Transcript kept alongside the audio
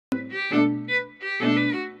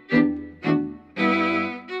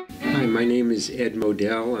is Ed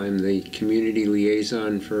Modell. I'm the Community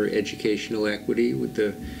Liaison for Educational Equity with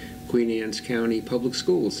the Queen Anne's County Public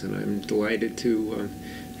Schools, and I'm delighted to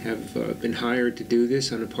have been hired to do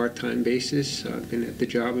this on a part-time basis. I've been at the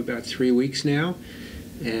job about 3 weeks now,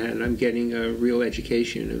 and I'm getting a real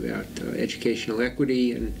education about educational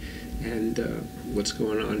equity and what's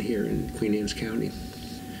going on here in Queen Anne's County.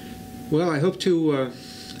 Well, I hope to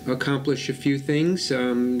accomplish a few things.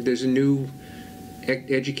 There's a new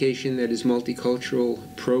education that is multicultural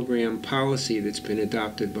program policy that's been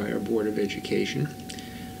adopted by our Board of Education.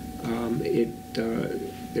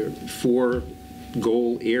 There are 4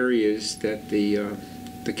 goal areas that the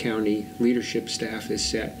county leadership staff has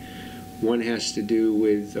set. One has to do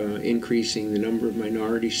with increasing the number of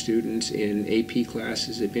minority students in AP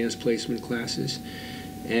classes, advanced placement classes,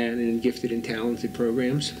 and in gifted and talented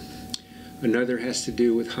programs. Another has to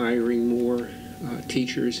do with hiring more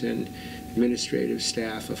teachers and administrative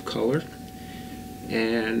staff of color.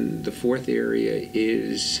 And the 4th area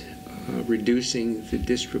is reducing the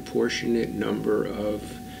disproportionate number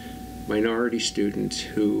of minority students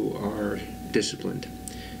who are disciplined.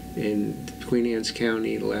 In Queen Anne's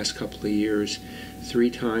County, the last couple of years, 3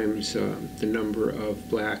 times the number of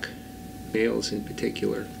black males in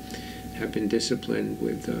particular have been disciplined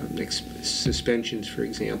with suspensions, for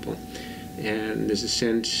example. And there's a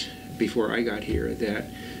sense, before I got here, that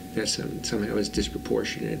somehow is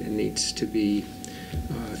disproportionate and needs to be,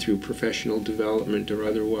 through professional development or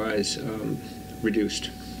otherwise, reduced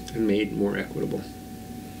and made more equitable.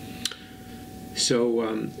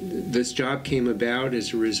 So this job came about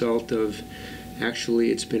as a result of,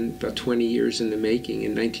 actually, it's been about 20 years in the making.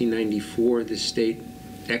 In 1994, the State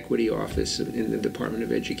Equity Office in the Department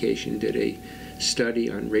of Education did a study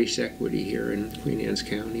on race equity here in Queen Anne's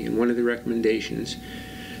County, and one of the recommendations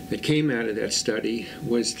that came out of that study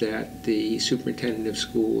was that the superintendent of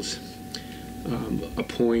schools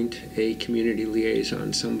appoint a community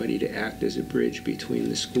liaison, somebody to act as a bridge between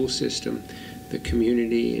the school system, the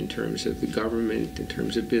community in terms of the government, in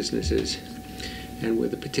terms of businesses, and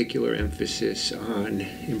with a particular emphasis on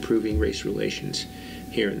improving race relations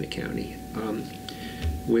here in the county.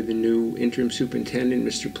 With the new interim superintendent,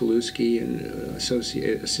 Mr. Paluski, and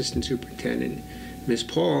assistant superintendent, Ms.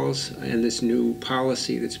 Pauls, and this new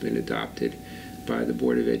policy that's been adopted by the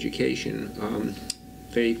Board of Education,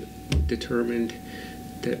 they determined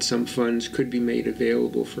that some funds could be made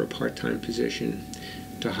available for a part-time position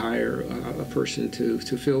to hire a person to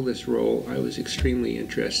fill this role. I was extremely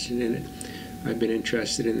interested in it. I've been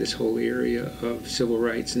interested in this whole area of civil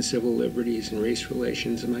rights and civil liberties and race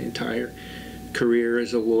relations in my entire career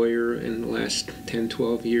as a lawyer, in the last 10,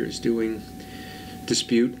 12 years doing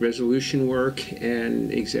dispute resolution work and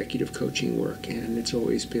executive coaching work, and it's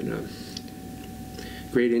always been a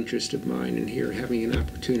great interest of mine, and here having an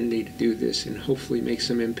opportunity to do this and hopefully make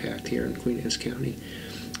some impact here in Queen Anne's County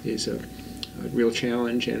is a real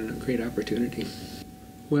challenge and a great opportunity.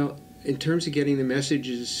 Well, in terms of getting the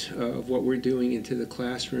messages of what we're doing into the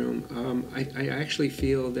classroom, I actually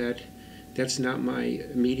feel that that's not my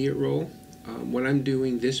immediate role. What I'm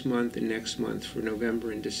doing this month and next month for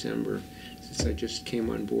November and December, since I just came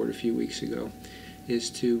on board a few weeks ago, is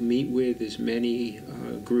to meet with as many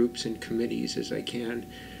groups and committees as I can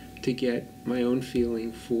to get my own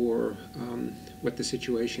feeling for what the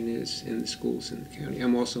situation is in the schools in the county.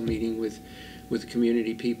 I'm also meeting with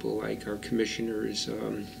community people like our commissioners,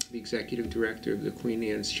 the executive director of the Queen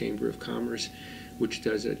Anne's Chamber of Commerce, which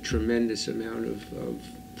does a tremendous amount of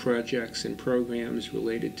projects and programs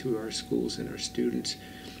related to our schools and our students.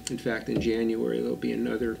 In fact, in January there'll be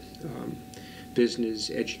another business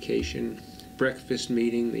education breakfast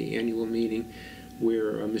meeting, the annual meeting,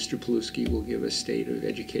 where Mr. Paluski will give a state of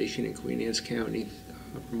education in Queen Anne's County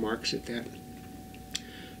remarks at that.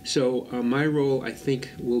 So my role, I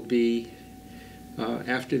think, will be,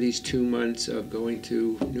 after these 2 months of going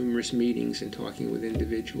to numerous meetings and talking with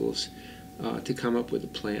individuals, to come up with a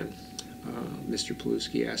plan. Mr.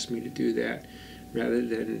 Paluski asked me to do that rather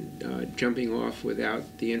than jumping off without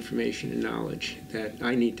the information and knowledge that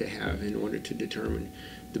I need to have in order to determine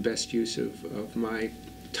the best use of my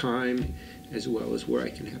time, as well as where I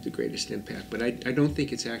can have the greatest impact. But I don't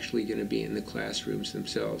think it's actually going to be in the classrooms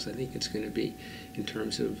themselves. I think it's going to be in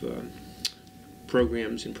terms of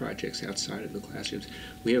programs and projects outside of the classrooms.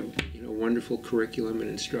 We have a wonderful curriculum and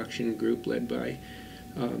instruction group led by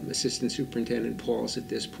Assistant Superintendent Pauls at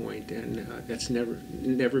this point, and that's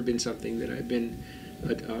never been something that I've been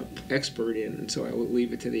an expert in, and so I will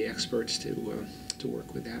leave it to the experts to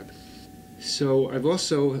work with that. So I've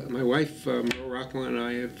also, my wife, Merle Rockwell, and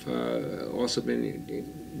I have also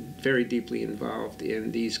been very deeply involved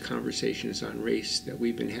in these conversations on race that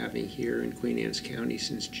we've been having here in Queen Anne's County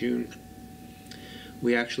since June.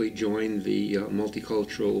 We actually joined the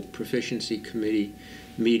Multicultural Proficiency Committee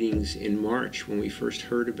meetings in March when we first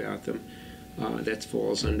heard about them. That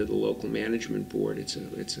falls under the local management board.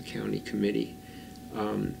 It's a county committee.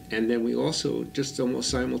 And then we also just almost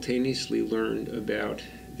simultaneously learned about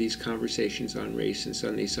these conversations on race and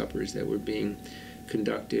Sunday suppers that were being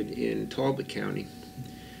conducted in Talbot County.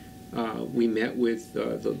 We met with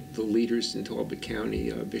the leaders in Talbot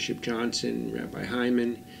County, Bishop Johnson, Rabbi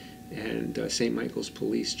Hyman, and St. Michael's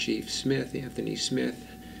Police Chief Smith, Anthony Smith,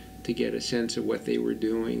 to get a sense of what they were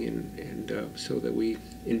doing, and so that we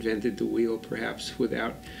invented the wheel, perhaps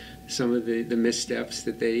without some of the missteps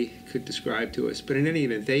that they could describe to us. But in any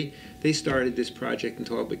event, they started this project in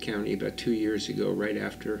Talbot County about 2 years ago, right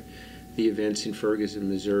after the events in Ferguson,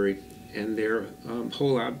 Missouri. And their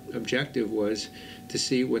whole objective was to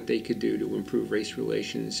see what they could do to improve race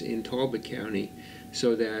relations in Talbot County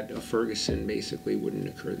so that a Ferguson basically wouldn't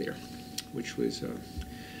occur there, which was a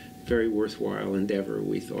very worthwhile endeavor,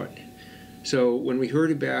 we thought. So when we heard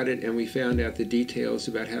about it and we found out the details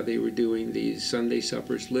about how they were doing these Sunday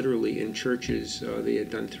suppers literally in churches, they had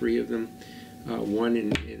done 3 of them, one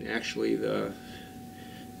in actually the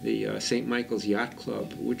St. Michael's Yacht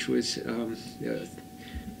Club, which was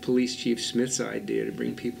Police Chief Smith's idea to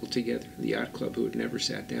bring people together in the yacht club who had never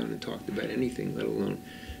sat down and talked about anything, let alone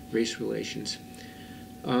race relations.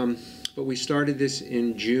 But we started this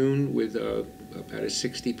in June with about a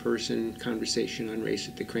 60-person conversation on race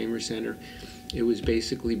at the Kramer Center. It was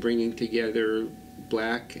basically bringing together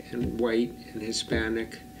black and white and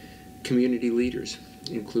Hispanic community leaders,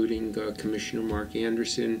 including Commissioner Mark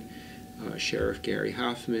Anderson, Sheriff Gary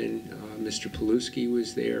Hoffman, Mr. Paluski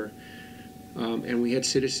was there, and we had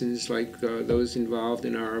citizens like those involved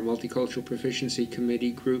in our Multicultural Proficiency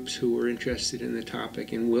Committee groups who were interested in the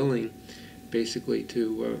topic and willing basically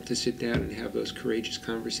to sit down and have those courageous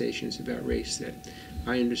conversations about race that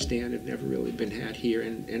I understand have never really been had here,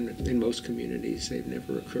 and in most communities they've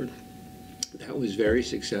never occurred. That was very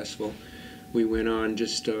successful. We went on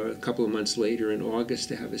just a couple of months later in August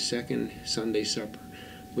to have a second Sunday supper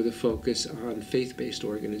with a focus on faith-based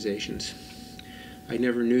organizations. I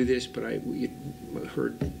never knew this, but I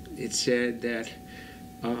heard it said that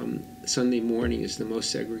Sunday morning is the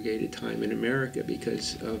most segregated time in America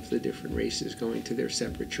because of the different races going to their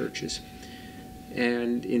separate churches.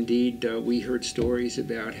 And indeed, we heard stories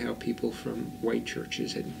about how people from white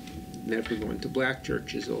churches had never gone to black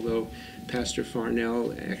churches, although Pastor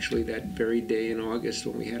Farnell, actually that very day in August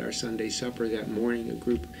when we had our Sunday supper that morning, a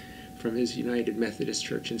group from his United Methodist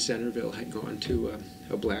Church in Centerville had gone to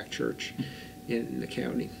a black church in the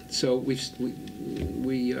county. So the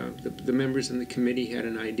members in the committee had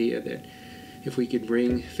an idea that if we could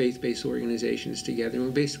bring faith-based organizations together, and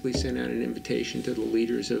we basically sent out an invitation to the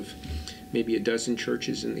leaders of maybe a dozen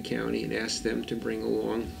churches in the county and asked them to bring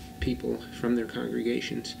along people from their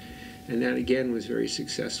congregations. And that again was very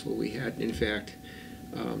successful. We had, in fact,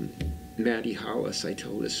 Maddie Hollis, I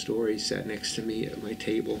told this story, sat next to me at my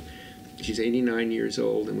table. She's 89 years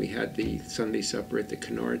old, and we had the Sunday supper at the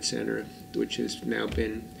Kennard Center, which has now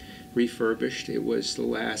been refurbished. It was the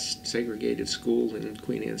last segregated school in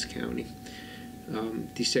Queen Anne's County,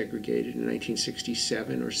 desegregated in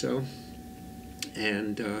 1967 or so.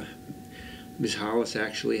 And Ms. Hollis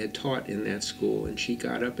actually had taught in that school, and she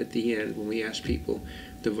got up at the end when we asked people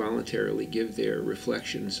to voluntarily give their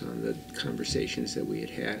reflections on the conversations that we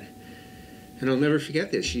had had. And I'll never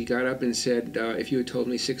forget this. She got up and said, if you had told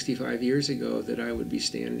me 65 years ago that I would be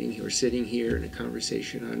standing or sitting here in a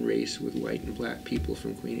conversation on race with white and black people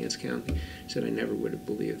from Queen Anne's County, said I never would have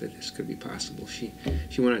believed that this could be possible. She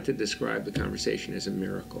went on to describe the conversation as a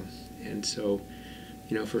miracle. And so,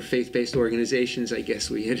 you know, for faith-based organizations, I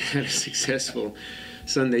guess we had had a successful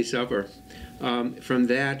Sunday supper. From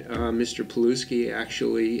that, Mr. Paluski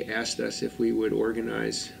actually asked us if we would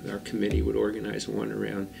organize, our committee would organize one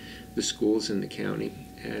around the schools in the county,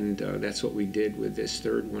 and that's what we did with this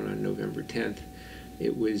third one on November 10th.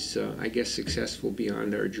 It was, I guess, successful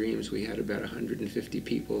beyond our dreams. We had about 150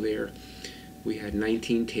 people there. We had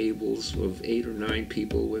 19 tables of 8 or 9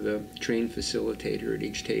 people with a trained facilitator at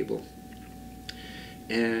each table.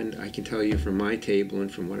 And I can tell you from my table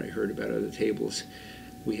and from what I heard about other tables,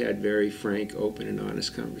 we had very frank, open, and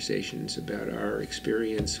honest conversations about our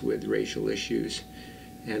experience with racial issues.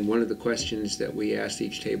 And one of the questions that we asked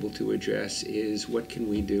each table to address is, what can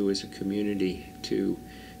we do as a community to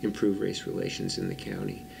improve race relations in the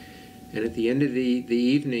county? And at the end of the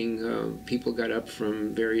evening, people got up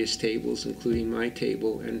from various tables, including my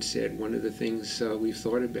table, and said one of the things we've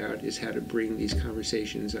thought about is how to bring these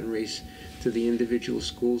conversations on race to the individual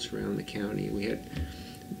schools around the county. We had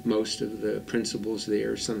most of the principals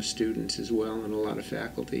there, some students as well, and a lot of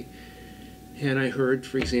faculty. And I heard,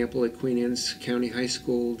 for example, at Queen Anne's County High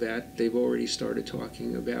School that they've already started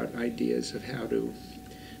talking about ideas of how to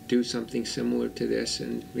do something similar to this,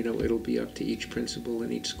 and it'll be up to each principal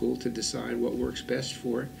in each school to decide what works best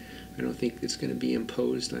for. I don't think it's going to be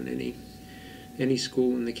imposed on any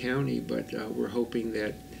school in the county, but we're hoping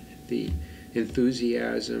that the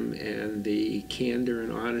enthusiasm and the candor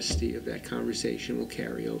and honesty of that conversation will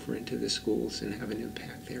carry over into the schools and have an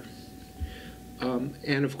impact there.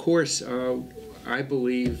 And of course, I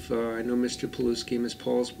believe, I know Mr. Paluski and Ms.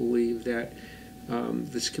 Pauls believe that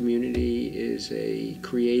this community is a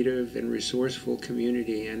creative and resourceful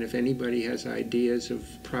community, and if anybody has ideas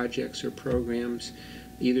of projects or programs,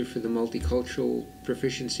 either for the Multicultural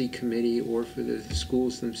Proficiency Committee or for the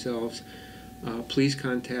schools themselves, please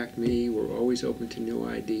contact me. We're always open to new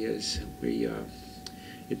ideas.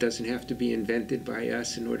 It doesn't have to be invented by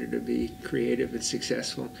us in order to be creative and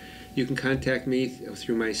successful. You can contact me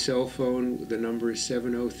through my cell phone. The number is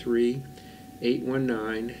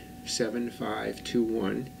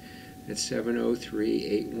 703-819-7521. That's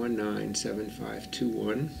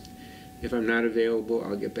 703-819-7521. If I'm not available,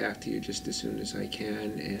 I'll get back to you just as soon as I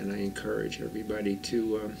can, and I encourage everybody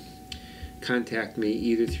to contact me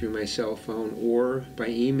either through my cell phone or by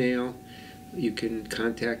email. You can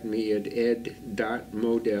contact me at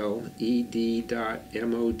ed.modell, ed.modell,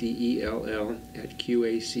 at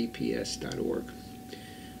QACPS.org.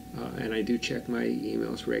 And I do check my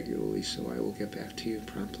emails regularly, so I will get back to you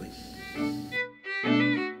promptly.